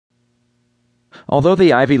Although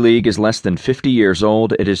the Ivy League is less than 50 years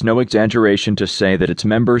old, it is no exaggeration to say that its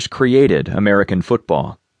members created American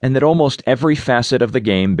football, and that almost every facet of the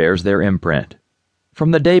game bears their imprint.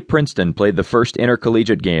 From the day Princeton played the first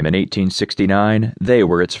intercollegiate game in 1869, they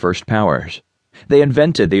were its first powers. They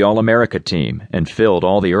invented the All-America team and filled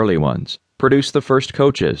all the early ones, produced the first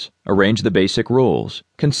coaches, arranged the basic rules,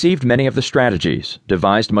 conceived many of the strategies,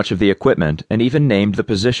 devised much of the equipment, and even named the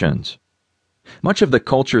positions. Much of the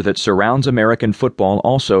culture that surrounds American football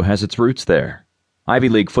also has its roots there. Ivy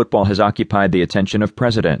League football has occupied the attention of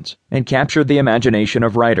presidents and captured the imagination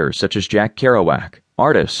of writers such as Jack Kerouac,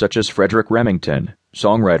 artists such as Frederick Remington,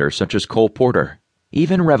 songwriters such as Cole Porter,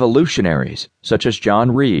 even revolutionaries such as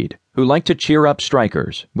John Reed, who like to cheer up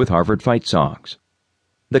strikers with Harvard fight songs.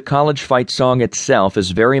 The college fight song itself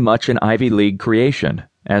is very much an Ivy League creation,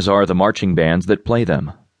 as are the marching bands that play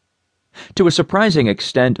them. To a surprising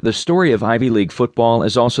extent, the story of Ivy League football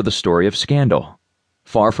is also the story of scandal.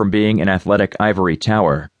 Far from being an athletic ivory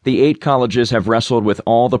tower, the 8 colleges have wrestled with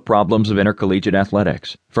all the problems of intercollegiate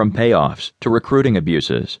athletics, from payoffs to recruiting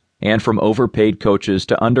abuses, and from overpaid coaches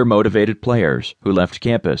to undermotivated players who left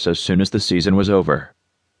campus as soon as the season was over.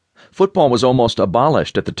 Football was almost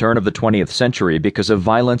abolished at the turn of the 20th century because of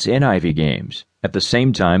violence in Ivy games. At the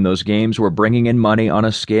same time, those games were bringing in money on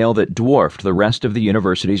a scale that dwarfed the rest of the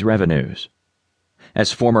university's revenues.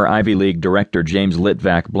 As former Ivy League director James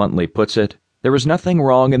Litvak bluntly puts it, "There is nothing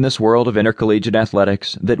wrong in this world of intercollegiate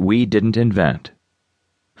athletics that we didn't invent."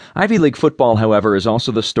 Ivy League football, however, is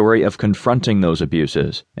also the story of confronting those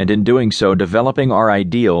abuses, and in doing so developing our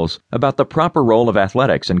ideals about the proper role of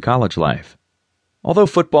athletics in college life. Although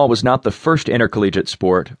football was not the first intercollegiate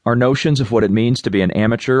sport, our notions of what it means to be an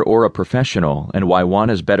amateur or a professional and why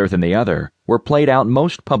one is better than the other were played out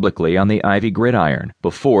most publicly on the Ivy gridiron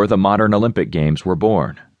before the modern Olympic Games were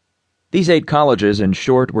born. These 8 colleges, in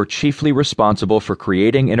short, were chiefly responsible for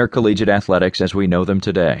creating intercollegiate athletics as we know them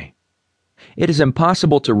today. It is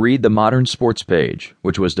impossible to read the modern sports page,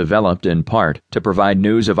 which was developed in part to provide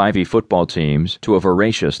news of Ivy football teams to a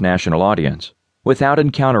voracious national audience, without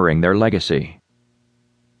encountering their legacy.